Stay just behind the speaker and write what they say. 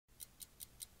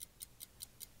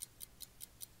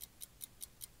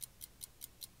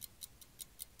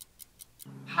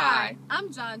Hi,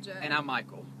 I'm Jandra. and I'm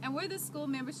Michael. And we're the school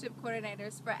membership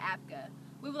coordinators for APCA.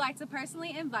 We would like to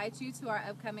personally invite you to our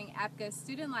upcoming APCA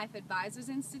Student Life Advisors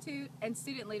Institute and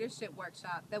Student Leadership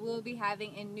Workshop that we will be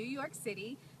having in New York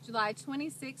City, July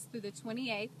 26th through the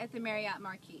 28th at the Marriott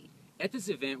Marquis. At this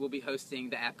event, we'll be hosting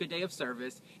the APCA Day of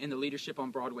Service and the Leadership on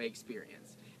Broadway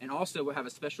experience. And also, we'll have a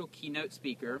special keynote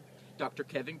speaker, Dr.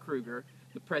 Kruger,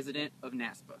 the President of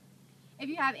NASPA. If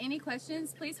you have any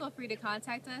questions, please feel free to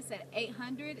contact us at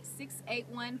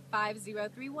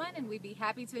 800-681-5031, and we'd be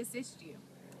happy to assist you.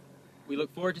 We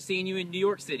look forward to seeing you in New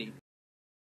York City.